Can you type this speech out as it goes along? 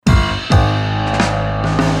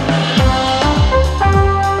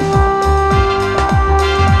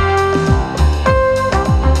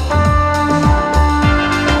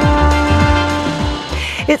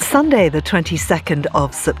Sunday, the 22nd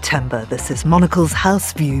of September. This is Monocle's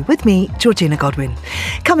House View with me, Georgina Godwin.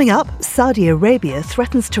 Coming up, Saudi Arabia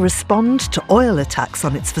threatens to respond to oil attacks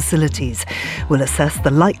on its facilities. We'll assess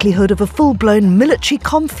the likelihood of a full-blown military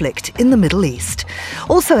conflict in the Middle East.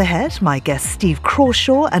 Also ahead, my guests Steve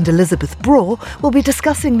Crawshaw and Elizabeth Braw will be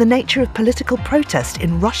discussing the nature of political protest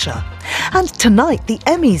in Russia. And tonight, the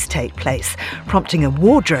Emmys take place, prompting a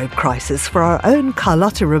wardrobe crisis for our own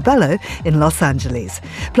Carlotta Rebello in Los Angeles.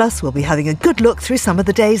 Plus, we'll be having a good look through some of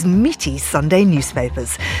the day's meaty Sunday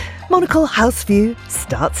newspapers. Monocle House View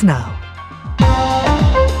starts now.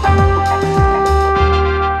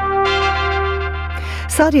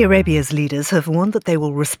 Saudi Arabia's leaders have warned that they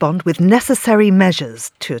will respond with necessary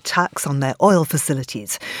measures to attacks on their oil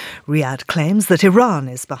facilities. Riyadh claims that Iran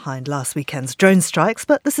is behind last weekend's drone strikes,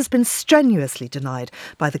 but this has been strenuously denied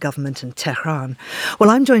by the government in Tehran.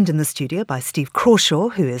 Well, I'm joined in the studio by Steve Crawshaw,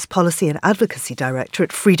 who is Policy and Advocacy Director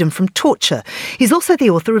at Freedom from Torture. He's also the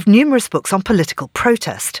author of numerous books on political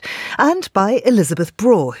protest. And by Elizabeth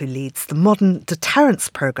Braw, who leads the Modern Deterrence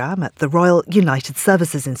Programme at the Royal United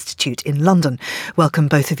Services Institute in London. Welcome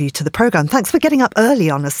both of you to the programme. Thanks for getting up early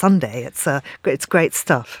on a Sunday. It's great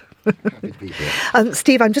stuff. Happy to be here.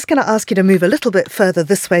 Steve, I'm just going to ask you to move a little bit further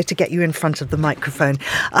this way to get you in front of the microphone.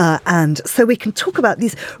 And so we can talk about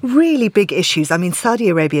these really big issues. I mean, Saudi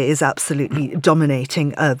Arabia is absolutely dominating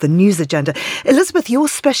the news agenda. Elizabeth, your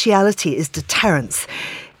speciality is deterrence.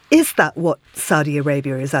 Is that what Saudi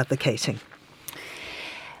Arabia is advocating?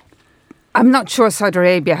 I'm not sure Saudi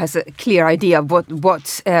Arabia has a clear idea of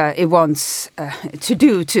what it wants to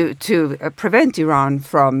do to prevent Iran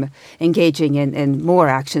from engaging in more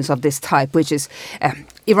actions of this type, which is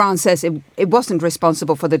Iran says it wasn't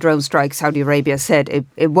responsible for the drone strike. Saudi Arabia said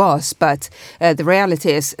it was, but the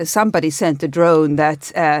reality is somebody sent a drone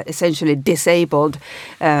that essentially disabled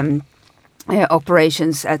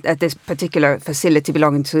operations at this particular facility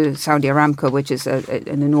belonging to Saudi Aramco, which is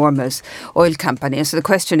an enormous oil company. And so the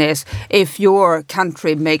question is, if your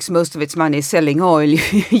country makes most of its money selling oil,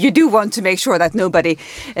 you do want to make sure that nobody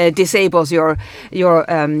disables your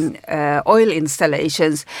oil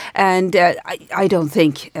installations. And I don't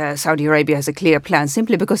think Saudi Arabia has a clear plan,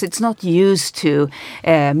 simply because it's not used to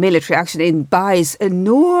military action. It buys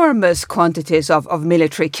enormous quantities of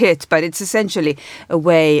military kit, but it's essentially a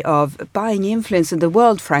way of buying influence in the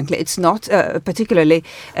world. Frankly, it's not a particularly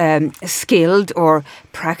skilled or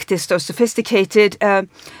practiced or sophisticated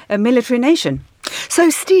military nation. So,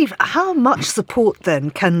 Steve, how much support then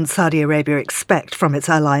can Saudi Arabia expect from its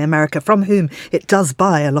ally America, from whom it does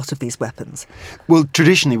buy a lot of these weapons? Well,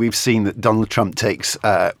 traditionally we've seen that Donald Trump takes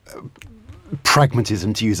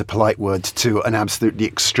pragmatism, to use a polite word, to an absolutely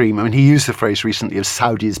extreme. I mean, he used the phrase recently of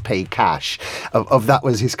Saudis pay cash. Of that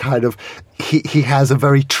was his kind of, he has a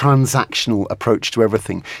very transactional approach to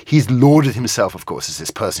everything. He's lauded himself, of course, as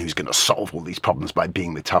this person who's going to solve all these problems by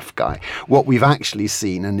being the tough guy. What we've actually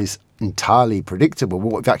seen, and is entirely predictable,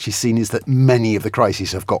 what we've actually seen is that many of the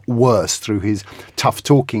crises have got worse through his tough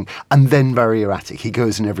talking, and then very erratic. He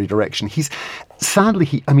goes in every direction. He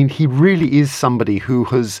really is somebody who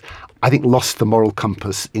has, I think, lost the moral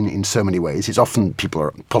compass in so many ways. It's often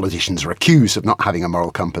politicians are accused of not having a moral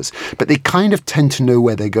compass, but they kind of tend to know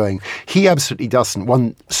where they're going. He absolutely doesn't.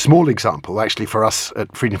 One small example, actually for us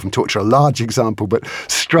at Freedom from Torture, a large example, but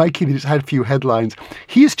striking, it's had a few headlines.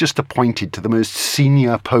 He is just appointed to the most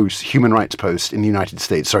senior post, human rights post in the United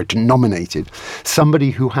States, nominated somebody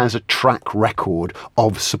who has a track record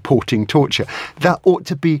of supporting torture. That ought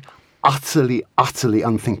to be utterly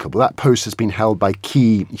unthinkable. That post has been held by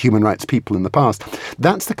key human rights people in the past.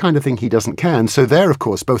 That's the kind of thing he doesn't care. And so there, of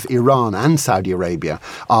course, both Iran and Saudi Arabia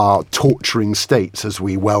are torturing states, as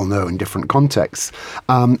we well know in different contexts.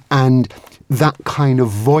 And that kind of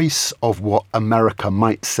voice of what America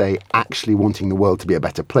might say, actually wanting the world to be a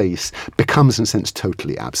better place, becomes, in a sense,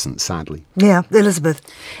 totally absent, sadly. Yeah, Elizabeth.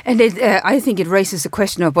 And I think it raises the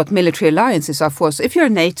question of what military alliances are for. So if you're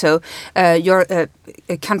NATO, you're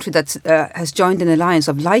a country that has joined an alliance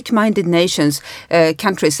of like-minded nations,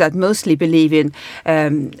 countries that mostly believe in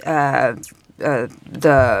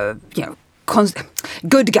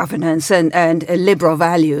good governance and liberal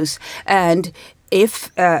values. And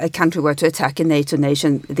if a country were to attack a NATO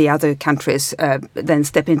nation, the other countries then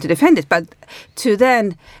step in to defend it. But to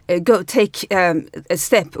then take a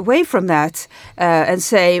step away from that and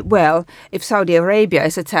say, well, if Saudi Arabia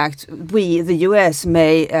is attacked, we, the US,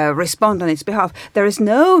 may respond on its behalf. There is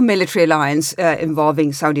no military alliance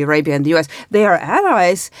involving Saudi Arabia and the US. They are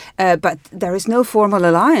allies, but there is no formal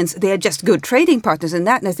alliance. They are just good trading partners. And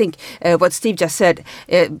I think what Steve just said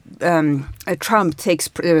Trump takes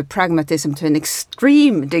pragmatism to an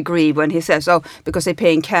extreme degree when he says, because they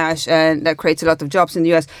pay in cash and that creates a lot of jobs in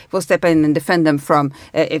the US, we'll step in and defend them from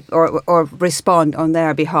or respond on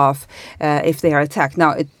their behalf if they are attacked.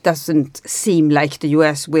 Now, it doesn't seem like the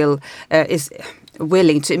US is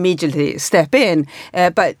willing to immediately step in,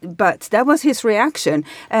 but that was his reaction.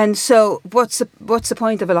 And so what's the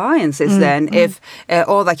point of alliances then if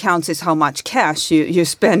all that counts is how much cash you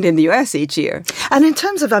spend in the US each year? And in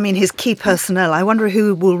terms of, his key personnel, I wonder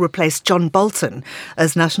who will replace John Bolton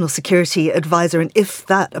as National Security Advisor, and if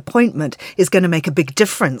that appointment is going to make a big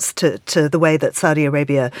difference to the way that Saudi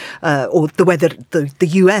Arabia, or the way that the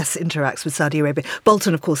US interacts with Saudi Arabia.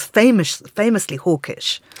 Bolton, of course, famously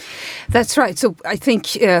hawkish. That's right. So I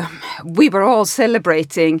think we were all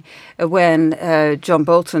celebrating when John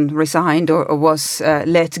Bolton resigned or was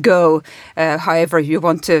let go, however you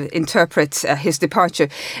want to interpret his departure,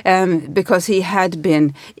 because he had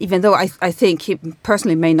been, even though I think he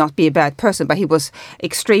personally may not be a bad person, but he was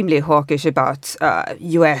extremely hawkish about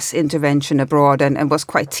US intervention abroad and was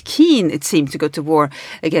quite keen, it seemed, to go to war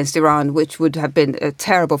against Iran, which would have been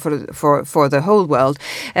terrible for the whole world.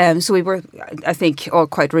 So we were, I think, all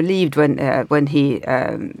quite relieved when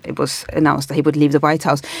it was announced that he would leave the White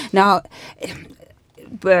House. Now,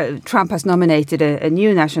 Trump has nominated a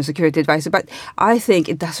new national security advisor, but I think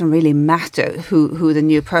it doesn't really matter who the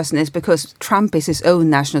new person is, because Trump is his own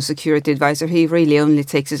national security advisor. He really only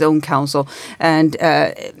takes his own counsel, and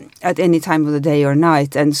at any time of the day or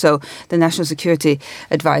night. And so the national security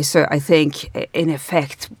advisor, I think, in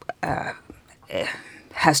effect,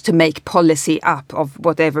 has to make policy up of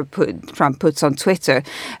whatever Trump puts on Twitter.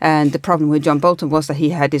 And the problem with John Bolton was that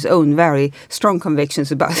he had his own very strong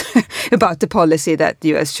convictions about about the policy that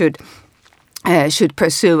the US should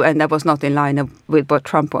pursue, and that was not in line with what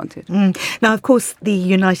Trump wanted. Now, of course, the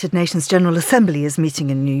United Nations General Assembly is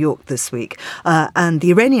meeting in New York this week, and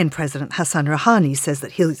the Iranian President Hassan Rouhani says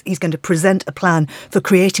that he's going to present a plan for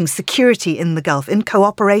creating security in the Gulf in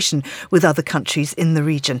cooperation with other countries in the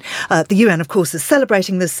region. The UN, of course, is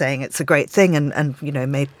celebrating this, saying it's a great thing and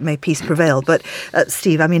may peace prevail. But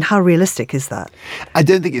Steve, how realistic is that? I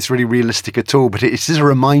don't think it's really realistic at all, but it's just a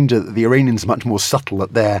reminder that the Iranians are much more subtle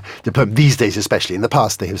at their diplomacy these days. Especially in the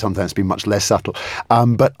past, they have sometimes been much less subtle,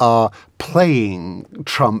 but are playing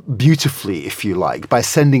Trump beautifully, if you like, by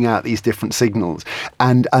sending out these different signals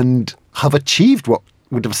and have achieved what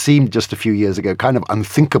would have seemed just a few years ago kind of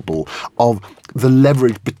unthinkable, of the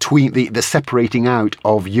leverage between the separating out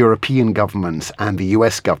of European governments and the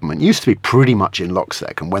US government. It used to be pretty much in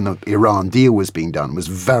lockstep, and when the Iran deal was being done, was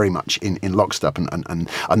very much in lockstep and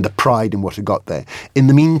the pride in what had got there. In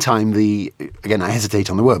the meantime, again, I hesitate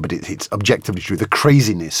on the word, but it's objectively true, the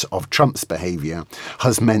craziness of Trump's behaviour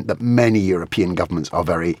has meant that many European governments are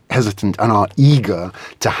very hesitant and are eager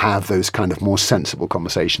to have those kind of more sensible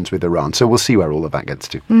conversations with Iran. So we'll see where all of that gets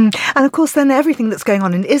to. And of course, then everything that's going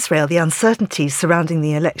on in Israel, the uncertainty surrounding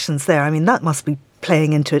the elections there, that must be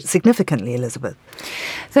playing into it significantly, Elizabeth.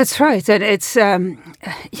 That's right. And it's, the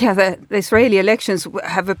Israeli elections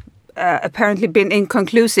have apparently been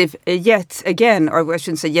inconclusive yet again, or I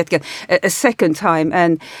shouldn't say yet again, a second time.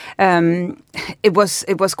 And it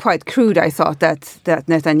was quite crude, I thought, that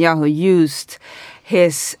Netanyahu used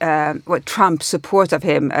his, Trump's support of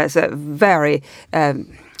him as a very,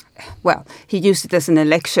 he used it as an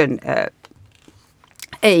election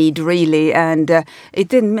aid, really, and it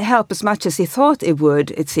didn't help as much as he thought it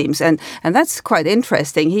would, it seems, and that's quite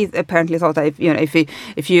interesting. He apparently thought that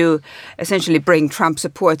if you essentially bring Trump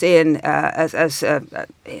support in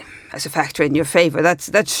as a factor in your favor,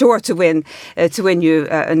 that's sure to win you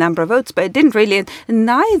a number of votes, but it didn't really, and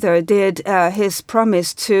neither did his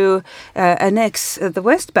promise to annex the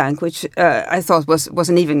West Bank, which I thought was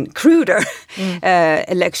an even cruder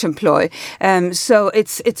election ploy. So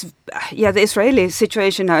it's the Israeli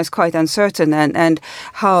situation now is quite uncertain, and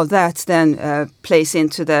how that then plays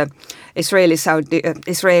into the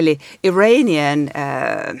Israeli-Iranian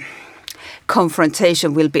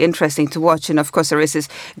confrontation will be interesting to watch. And of course, there is this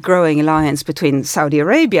growing alliance between Saudi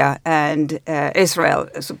Arabia and Israel.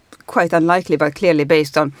 It's quite unlikely, but clearly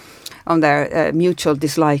based on their mutual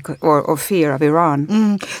dislike or fear of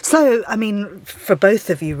Iran. So, for both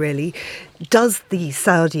of you, really, does the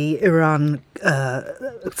Saudi-Iran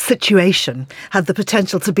situation have the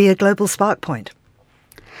potential to be a global spark point?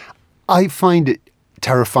 I find it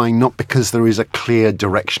terrifying, not because there is a clear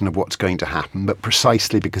direction of what's going to happen, but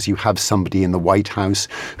precisely because you have somebody in the White House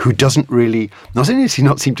who doesn't really, not only does he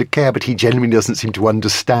not seem to care, but he genuinely doesn't seem to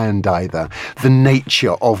understand either the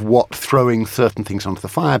nature of what throwing certain things onto the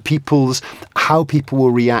fire, people's how people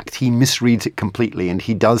will react, he misreads it completely, and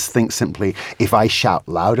he does think simply, if I shout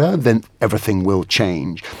louder, then everything will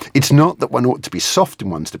change. It's not that one ought to be soft in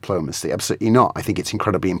one's diplomacy, absolutely not. I think it's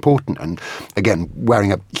incredibly important, and again,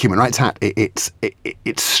 wearing a human rights hat,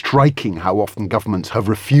 it's striking how often governments have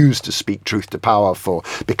refused to speak truth to power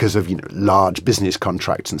because of large business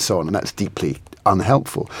contracts and so on, and that's deeply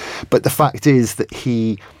unhelpful. But the fact is that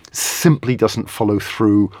he simply doesn't follow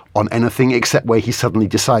through on anything except where he suddenly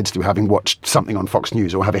decides to, having watched something on Fox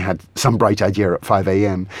News or having had some bright idea at 5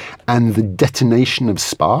 a.m. And the detonation of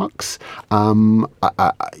sparks,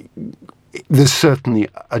 there's certainly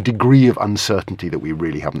a degree of uncertainty that we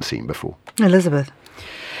really haven't seen before. Elizabeth?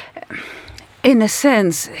 In a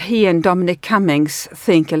sense, he and Dominic Cummings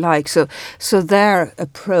think alike. So their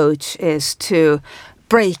approach is to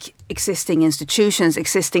break existing institutions,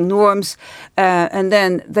 existing norms, and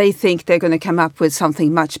then they think they're going to come up with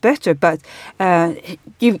something much better. But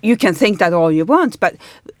you can think that all you want, but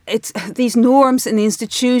it's these norms and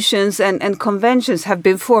institutions and conventions have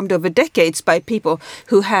been formed over decades by people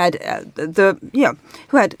who had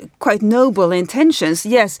who had quite noble intentions.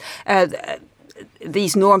 Yes.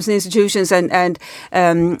 These norms and institutions and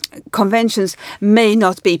conventions may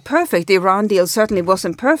not be perfect. The Iran deal certainly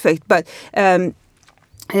wasn't perfect, but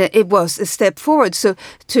it was a step forward. So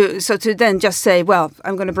to then just say, well,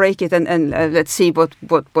 I'm going to break it and let's see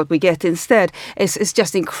what we get instead is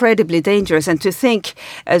just incredibly dangerous. And to think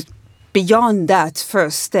beyond that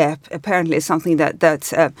first step apparently is something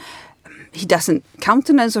that he doesn't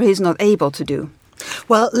countenance or he's not able to do.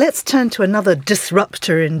 Well, let's turn to another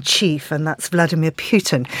disruptor-in-chief, and that's Vladimir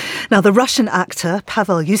Putin. Now, the Russian actor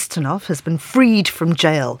Pavel Ustinov has been freed from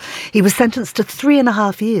jail. He was sentenced to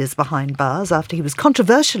 3.5 years behind bars after he was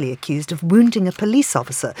controversially accused of wounding a police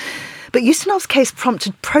officer. But Ustinov's case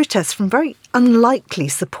prompted protests from very unlikely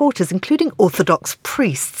supporters, including Orthodox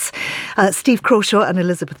priests. Steve Crawshaw and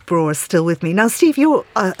Elizabeth Braw are still with me. Now, Steve, you're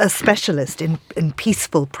a specialist in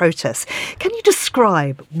peaceful protests. Can you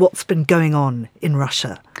describe what's been going on in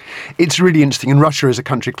Russia? It's really interesting. And Russia is a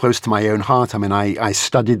country close to my own heart. I mean, I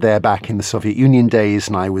studied there back in the Soviet Union days,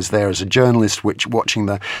 and I was there as a journalist watching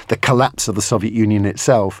the collapse of the Soviet Union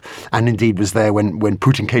itself, and indeed was there when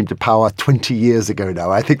Putin came to power 20 years ago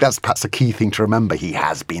now. I think that's perhaps a key thing to remember. He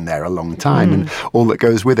has been there a long time and all that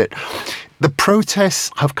goes with it. The protests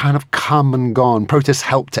have kind of come and gone. Protests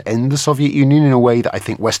helped to end the Soviet Union in a way that I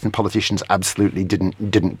think Western politicians absolutely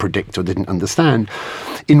didn't predict or didn't understand.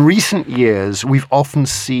 In recent years, we've often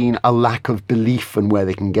seen a lack of belief in where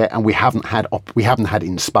they can get, and we haven't had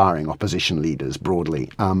inspiring opposition leaders broadly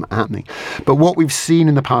happening. But what we've seen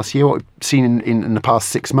in the past year, what we've seen in the past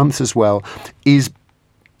 6 months as well, is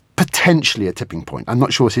potentially a tipping point. I'm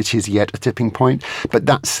not sure it is yet a tipping point, but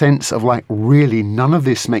that sense of really none of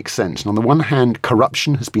this makes sense. And on the one hand,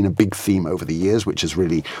 corruption has been a big theme over the years, which has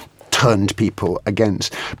really turned people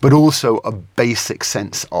against, but also a basic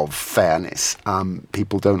sense of fairness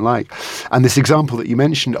people don't like. And this example that you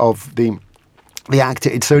mentioned of the actor,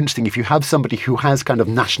 it's so interesting. If you have somebody who has kind of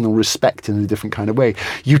national respect in a different kind of way,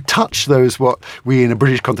 you touch those, what we in a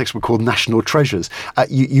British context would call national treasures.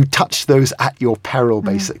 You touch those at your peril,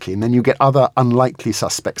 basically. And then you get other unlikely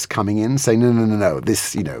suspects coming in saying, no,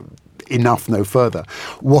 this, enough, no further.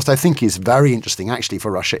 What I think is very interesting actually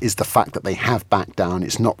for Russia is the fact that they have backed down.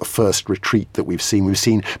 It's not the first retreat that we've seen. We've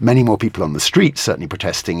seen many more people on the streets certainly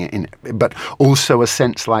protesting, but also a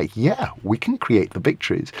sense we can create the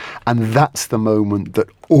victories. And that's the moment that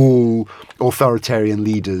all authoritarian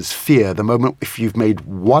leaders fear. The moment if you've made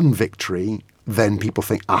one victory, then people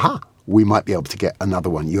think, we might be able to get another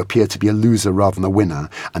one. You appear to be a loser rather than a winner,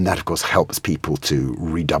 and that, of course, helps people to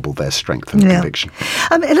redouble their strength and conviction.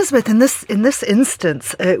 Elizabeth, in this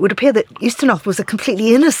instance, it would appear that Ustinov was a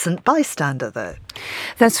completely innocent bystander, though.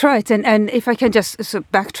 That's right, and if I can just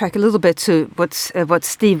backtrack a little bit to what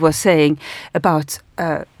Steve was saying about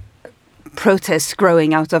protests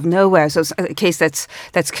growing out of nowhere. So a case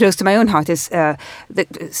that's close to my own heart is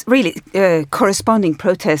corresponding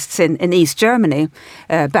protests in East Germany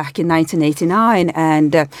back in 1989.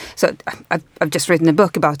 And so I've just written a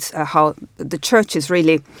book about how the churches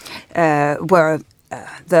really were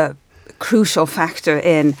the crucial factor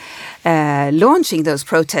in launching those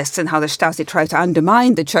protests, and how the Stasi tried to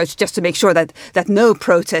undermine the church just to make sure that no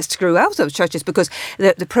protests grew out of churches, because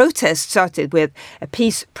the protests started with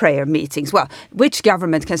peace prayer meetings. Well, which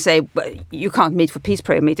government can say you can't meet for peace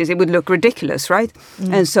prayer meetings? It would look ridiculous, right?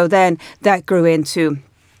 And so then that grew into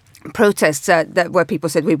protests that where people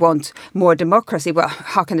said we want more democracy. Well,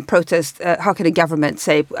 how can a government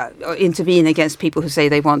say intervene against people who say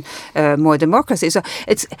they want more democracy? So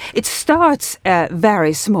it starts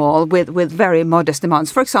very small with very modest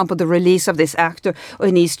demands. For example, the release of this act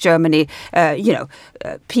in East Germany,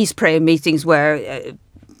 peace prayer meetings where.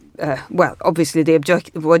 Obviously the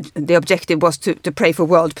objective was to pray for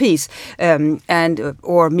world peace,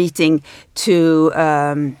 or meeting to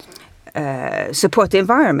support the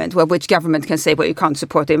environment. Well, which government can say, well, you can't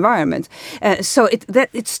support the environment? So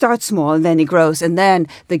it starts small, and then it grows, and then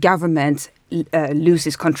the government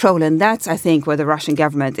loses control. And that's, I think, where the Russian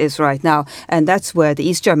government is right now. And that's where the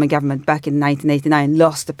East German government back in 1989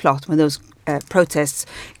 lost the plot, when those protests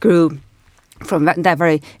grew from that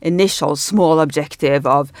very initial small objective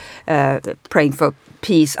of praying for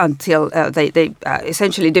peace until they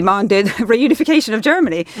essentially demanded reunification of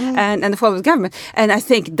Germany and the fall of the government. And I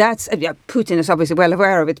think that's, Putin is obviously well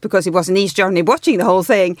aware of it because he was in East Germany watching the whole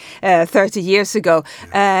thing 30 years ago.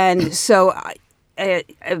 And so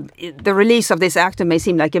the release of this act may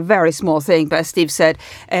seem like a very small thing, but as Steve said,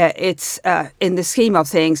 it's in the scheme of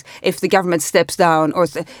things, if the government steps down or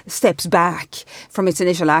steps back from its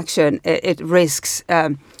initial action, it risks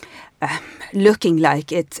looking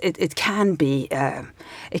like it can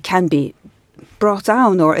be brought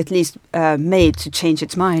down, or at least made to change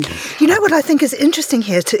its mind. You know what I think is interesting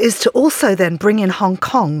here is to also then bring in Hong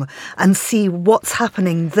Kong and see what's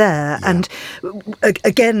happening there, and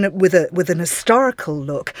again with an historical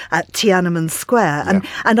look at Tiananmen Square,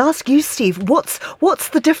 and ask you, Steve, what's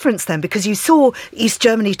the difference then? Because you saw East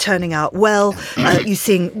Germany turning out well, you're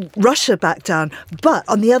seeing Russia back down, but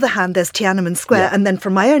on the other hand, there's Tiananmen Square, and then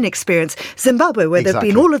from my own experience, Zimbabwe, where there've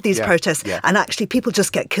been all of these protests, and actually people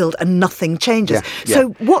just get killed and nothing changes. So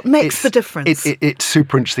what makes the difference? It's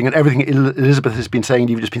super interesting, and everything Elizabeth has been saying,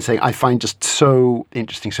 you've just been saying, I find just so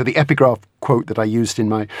interesting. So the epigraph quote that I used in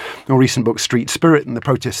my more recent book, Street Spirit and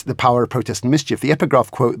the Power of Protest and Mischief, the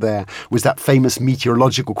epigraph quote there was that famous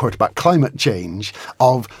meteorological quote about climate change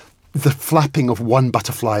of the flapping of one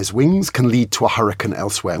butterfly's wings can lead to a hurricane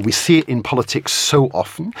elsewhere. We see it in politics so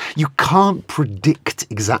often. You can't predict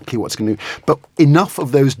exactly what's going to do, but enough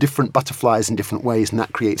of those different butterflies in different ways, and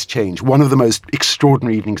that creates change. One of the most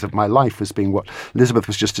extraordinary evenings of my life was being what Elizabeth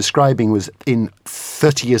was just describing, was in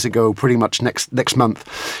 30 years ago, pretty much next month,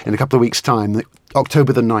 in a couple of weeks' time,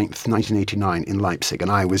 October the 9th, 1989 in Leipzig. And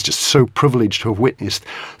I was just so privileged to have witnessed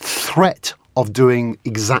threat of doing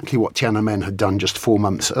exactly what Tiananmen had done just 4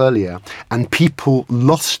 months earlier. And people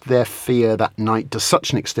lost their fear that night to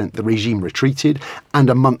such an extent the regime retreated, and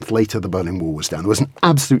a month later the Berlin Wall was down. There was an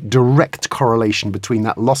absolute direct correlation between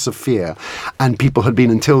that loss of fear, and people had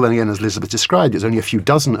been, until then, again, as Elizabeth described, it was only a few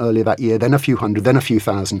dozen earlier that year, then a few hundred, then a few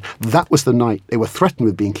thousand. That was the night they were threatened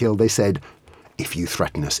with being killed. They said, if you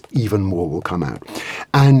threaten us, even more will come out.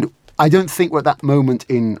 And I don't think we're at that moment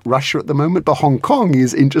in Russia at the moment, but Hong Kong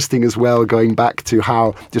is interesting as well, going back to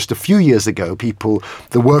how just a few years ago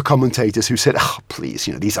there were commentators who said, oh, please,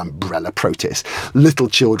 these umbrella protests, little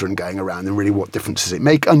children going around, and really what difference does it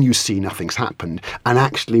make? And you see nothing's happened. And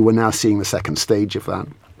actually we're now seeing the second stage of that.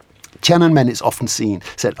 Tiananmen is often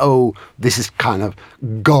said, oh, this is kind of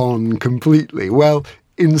gone completely. Well,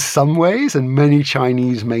 in some ways, and many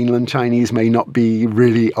mainland Chinese may not be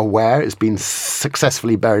really aware it's been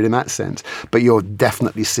successfully buried in that sense, but you're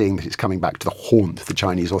definitely seeing that it's coming back to haunt the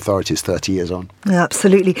Chinese authorities 30 years on. Yeah,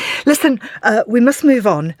 absolutely. Listen, we must move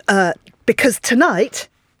on because tonight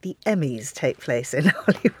the Emmys take place in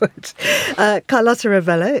Hollywood. Carlotta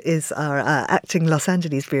Ravello is our acting Los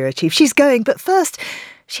Angeles bureau chief. She's going, but first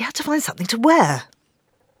she had to find something to wear.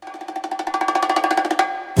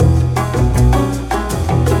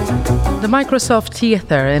 The Microsoft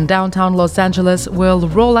Theater in downtown Los Angeles will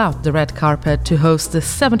roll out the red carpet to host the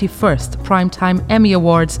 71st Primetime Emmy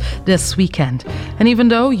Awards this weekend. And even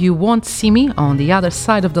though you won't see me on the other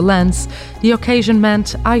side of the lens, the occasion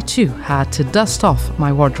meant I too had to dust off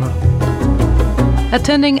my wardrobe.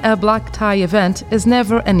 Attending a black tie event is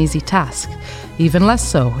never an easy task. Even less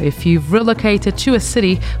so if you've relocated to a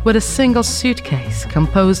city with a single suitcase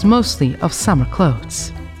composed mostly of summer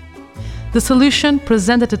clothes. The solution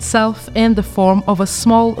presented itself in the form of a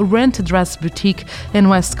small rent-a-dress boutique in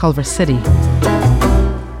West Culver City.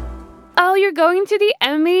 Oh, you're going to the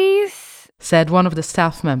Emmys? Said one of the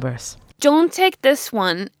staff members. Don't take this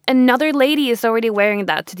one. Another lady is already wearing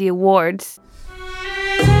that to the awards.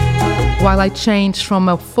 While I changed from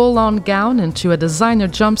a full-on gown into a designer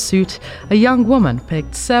jumpsuit, a young woman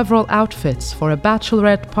picked several outfits for a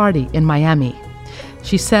bachelorette party in Miami.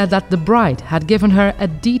 She said that the bride had given her a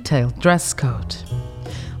detailed dress code.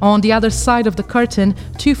 On the other side of the curtain,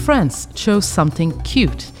 two friends chose something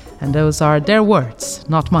cute and those are their words,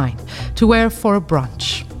 not mine, to wear for a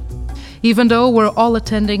brunch. Even though we're all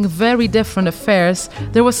attending very different affairs,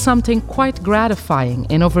 there was something quite gratifying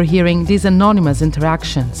in overhearing these anonymous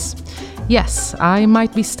interactions. Yes, I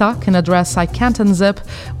might be stuck in a dress I can't unzip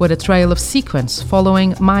with a trail of sequins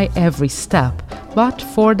following my every step, but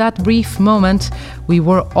for that brief moment, we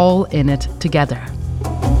were all in it together.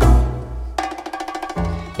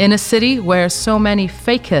 In a city where so many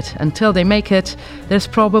fake it until they make it, there's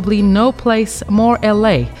probably no place more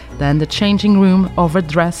LA than the changing room of a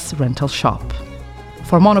dress rental shop.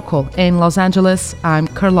 For Monocle in Los Angeles, I'm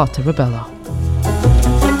Carlotta Rebello.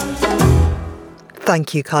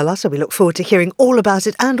 Thank you, Carlotta. We look forward to hearing all about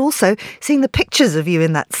it and also seeing the pictures of you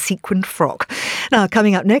in that sequined frock. Now,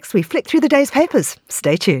 coming up next, we flick through the day's papers.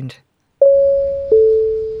 Stay tuned.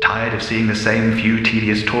 Tired of seeing the same few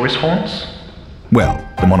tedious tourist haunts? Well,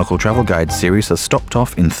 the Monocle Travel Guide series has stopped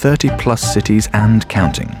off in 30-plus cities and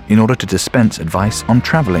counting in order to dispense advice on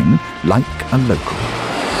travelling like a local.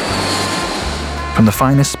 From the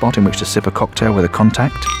finest spot in which to sip a cocktail with a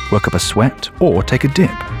contact, work up a sweat, or take a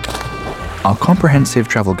dip. Our comprehensive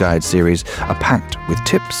travel guide series are packed with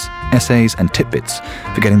tips, essays, and tidbits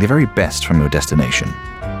for getting the very best from your destination.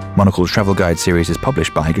 Monocle's Travel Guide series is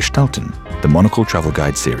published by Gestalten, the Monocle Travel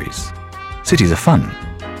Guide series. Cities are fun.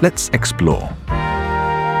 Let's explore.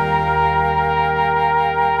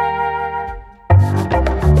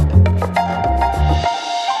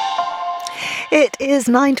 It is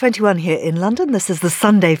 9:21 here in London. This is the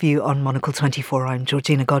Sunday View on Monocle 24. I'm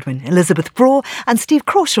Georgina Godwin. Elizabeth Braw and Steve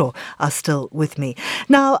Crawshaw are still with me.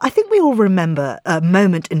 Now, I think we all remember a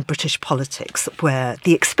moment in British politics where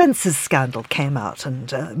the expenses scandal came out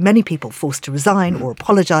and many people forced to resign or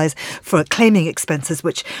apologise for claiming expenses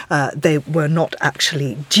which they were not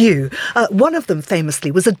actually due. One of them famously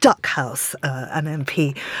was a duck house. An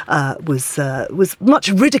MP was much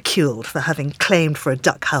ridiculed for having claimed for a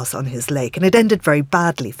duck house on his lake, and it ended very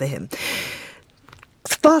badly for him.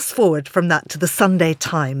 Fast forward from that to the Sunday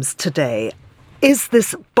Times today. Is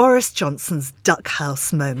this Boris Johnson's duck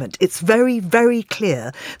house moment? It's very, very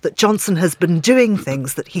clear that Johnson has been doing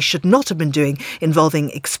things that he should not have been doing, involving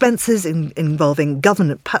expenses, involving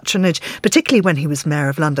government patronage, particularly when he was Mayor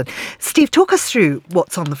of London. Steve, talk us through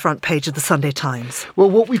what's on the front page of the Sunday Times. Well,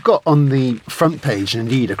 what we've got on the front page, and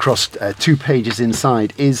indeed across 2 pages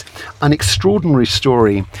inside, is an extraordinary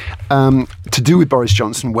story to do with Boris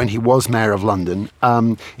Johnson when he was Mayor of London.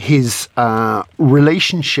 His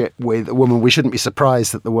relationship with a woman, we shouldn't be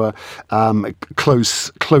surprised that there were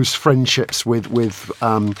close friendships with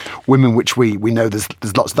women, which we know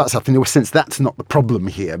there's lots of that stuff. And since that's not the problem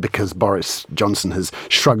here, because Boris Johnson has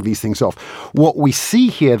shrugged these things off. What we see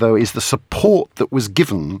here, though, is the support that was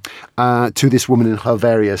given to this woman in her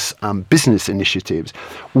various business initiatives,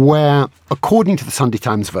 where, according to the Sunday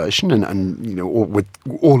Times version, and you know, with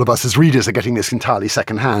all of us as readers are getting this entirely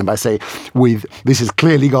secondhand, I say, this has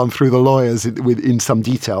clearly gone through the lawyers in some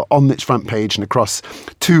detail on its front page and across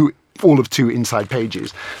all of 2 inside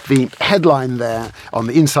pages. The headline there on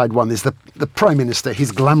the inside one is the Prime Minister,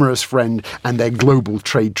 his glamorous friend, and their global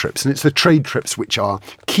trade trips. And it's the trade trips which are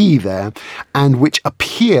key there and which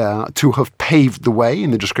appear to have paved the way in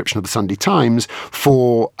the description of the Sunday Times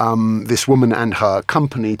for this woman and her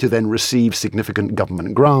company to then receive significant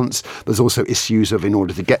government grants. There's also issues of, in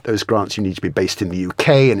order to get those grants, you need to be based in the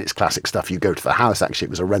UK, and it's classic stuff. You go to the house. Actually,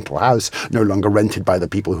 it was a rental house, no longer rented by the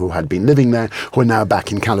people who had been living there, who are now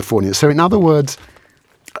back in California. So in other words,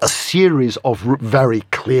 a series of very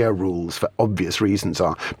clear rules for obvious reasons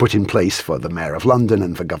are put in place for the Mayor of London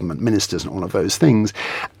and for government ministers and all of those things.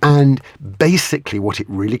 And basically what it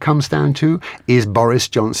really comes down to is Boris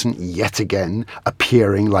Johnson yet again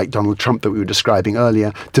appearing like Donald Trump that we were describing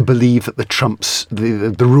earlier, to believe that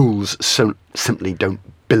the rules simply don't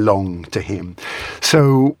belong to him.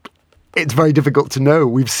 So it's very difficult to know.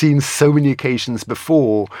 We've seen so many occasions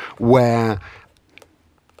before where,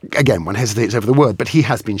 again, one hesitates over the word, but he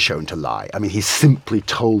has been shown to lie. I mean, he's simply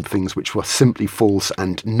told things which were simply false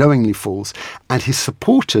and knowingly false, and his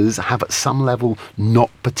supporters have at some level not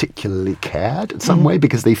particularly cared in some way,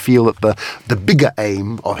 because they feel that the bigger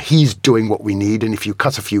aim of he's doing what we need, and if you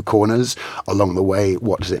cut a few corners along the way,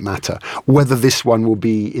 what does it matter? Whether this one will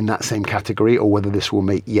be in that same category or whether this will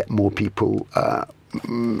make yet more people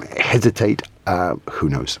hesitate, who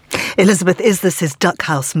knows? Elizabeth, is this his duck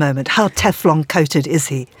house moment? How Teflon coated is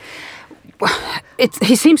he?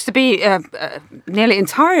 He seems to be nearly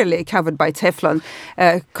entirely covered by Teflon,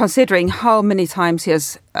 considering how many times he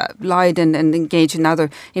has lied and engaged in other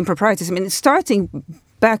improprieties. I mean, starting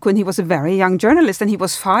back when he was a very young journalist and he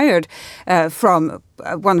was fired from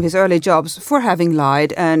one of his early jobs for having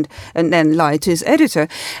lied and then lied to his editor,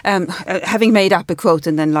 having made up a quote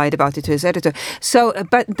and then lied about it to his editor. So,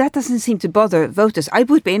 but that doesn't seem to bother voters. I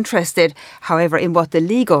would be interested, however, in what the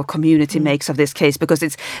legal community makes of this case, because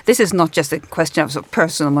this is not just a question of, sort of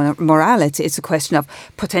personal morality, it's a question of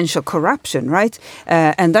potential corruption, right?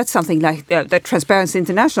 And that's something like that Transparency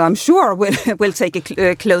International, I'm sure, will take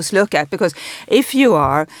a close look at, because if you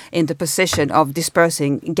are in the position of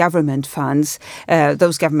dispersing government funds,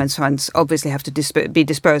 those government funds obviously have to be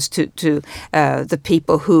dispersed to the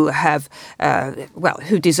people who have,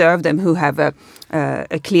 who deserve them, who have a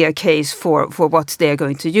clear case for what they're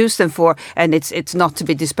going to use them for, and it's not to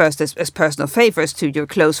be dispersed as personal favors to your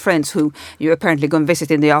close friends who you're apparently going to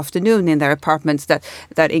visit in the afternoon in their apartments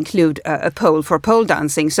that include a pole for pole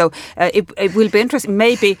dancing. So it will be interesting.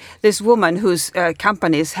 Maybe this woman whose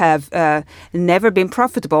companies have never been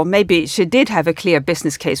profitable, maybe she did have a clear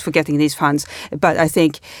business case for getting these funds, but I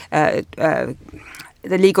think the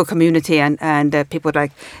legal community and people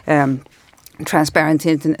like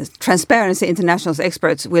Transparency International's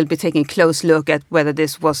experts will be taking a close look at whether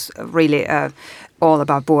this was really all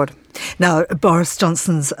above board. Now, Boris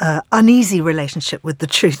Johnson's uneasy relationship with the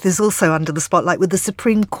truth is also under the spotlight with the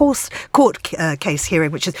Supreme Court case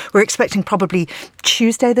hearing, which we're expecting probably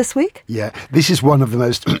Tuesday this week. Yeah, this is one of the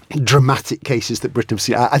most dramatic cases that Britain has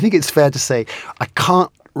seen. I think it's fair to say I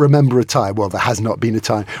can't remember a time, well, there has not been a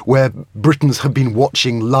time, where Britons have been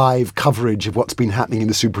watching live coverage of what's been happening in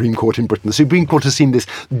the Supreme Court in Britain. The Supreme Court has seen this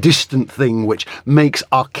distant thing which makes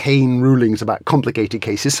arcane rulings about complicated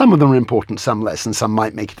cases. Some of them are important, some less, and some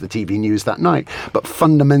might make it to the TV news that night. But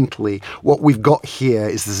fundamentally, what we've got here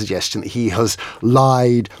is the suggestion that he has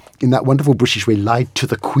lied in that wonderful British way, lied to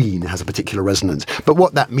the Queen, has a particular resonance. But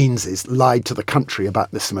what that means is lied to the country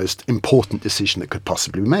about this most important decision that could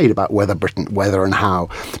possibly be made about whether and how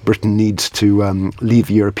Britain needs to leave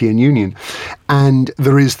the European Union. And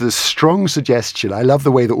there is this strong suggestion, I love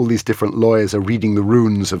the way that all these different lawyers are reading the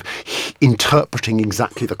runes of interpreting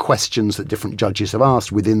exactly the questions that different judges have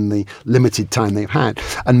asked within the limited time they've had.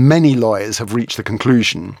 And many lawyers have reached the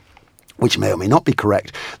conclusion, which may or may not be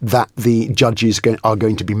correct, that the judges are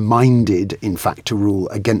going to be minded, in fact, to rule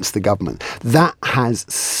against the government. That has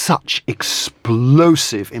such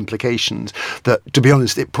explosive implications that, to be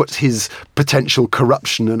honest, it puts his potential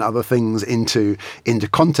corruption and other things into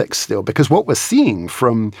context still. Because what we're seeing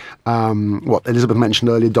from what Elizabeth mentioned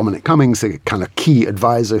earlier, Dominic Cummings, a kind of key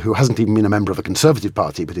advisor who hasn't even been a member of the Conservative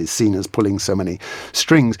Party but is seen as pulling so many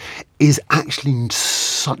strings, is actually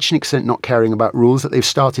such an extent not caring about rules that they've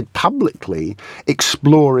started publicly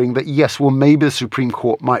exploring that, yes, well, maybe the Supreme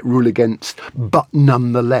Court might rule against, but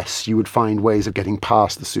nonetheless you would find ways of getting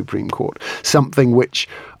past the Supreme Court. Something which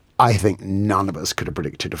I think none of us could have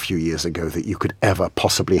predicted a few years ago, that you could ever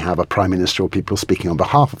possibly have a Prime Minister or people speaking on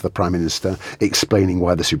behalf of the Prime Minister explaining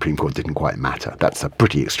why the Supreme Court didn't quite matter. That's a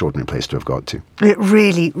pretty extraordinary place to have got to. It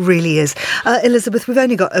really, really is. Elizabeth, we've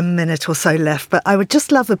only got a minute or so left, but I would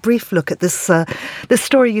just love a brief look at this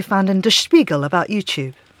story you found in Der Spiegel about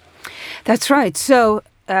YouTube. That's right. So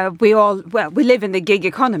we live in the gig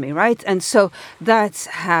economy, right? And so that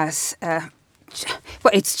has...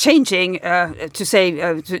 it's changing,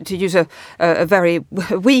 to use a very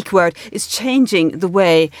weak word, it's changing the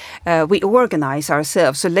way we organize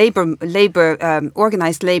ourselves. So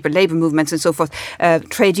organized labor movements and so forth,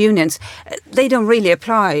 trade unions, they don't really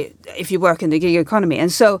apply if you work in the gig economy.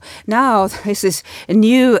 And so now there's this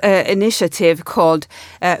new initiative called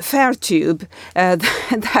Fairtube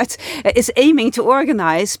that is aiming to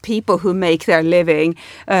organize people who make their living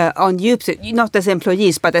on YouTube, not as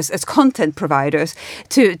employees, but as content providers,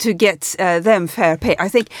 to get them fair pay. I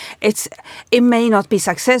think it may not be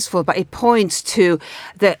successful, but it points to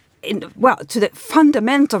the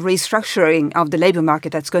fundamental restructuring of the labour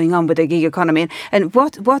market that's going on with the gig economy. And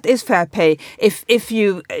what is fair pay? If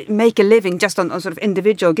you make a living just on sort of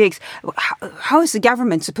individual gigs, how is the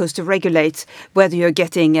government supposed to regulate whether you're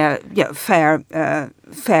getting fair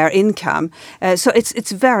income? So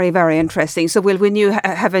it's very, very interesting. So will we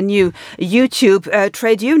have a new YouTube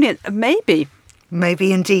trade union? Maybe.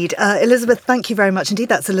 Maybe indeed. Elizabeth, thank you very much indeed.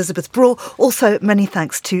 That's Elizabeth Braw. Also, many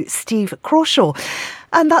thanks to Steve Crawshaw.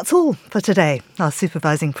 And that's all for today. Our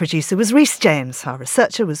supervising producer was Rhys James. Our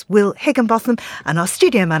researcher was Will Higginbotham. And our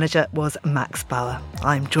studio manager was Max Bauer.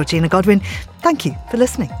 I'm Georgina Godwin. Thank you for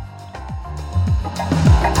listening.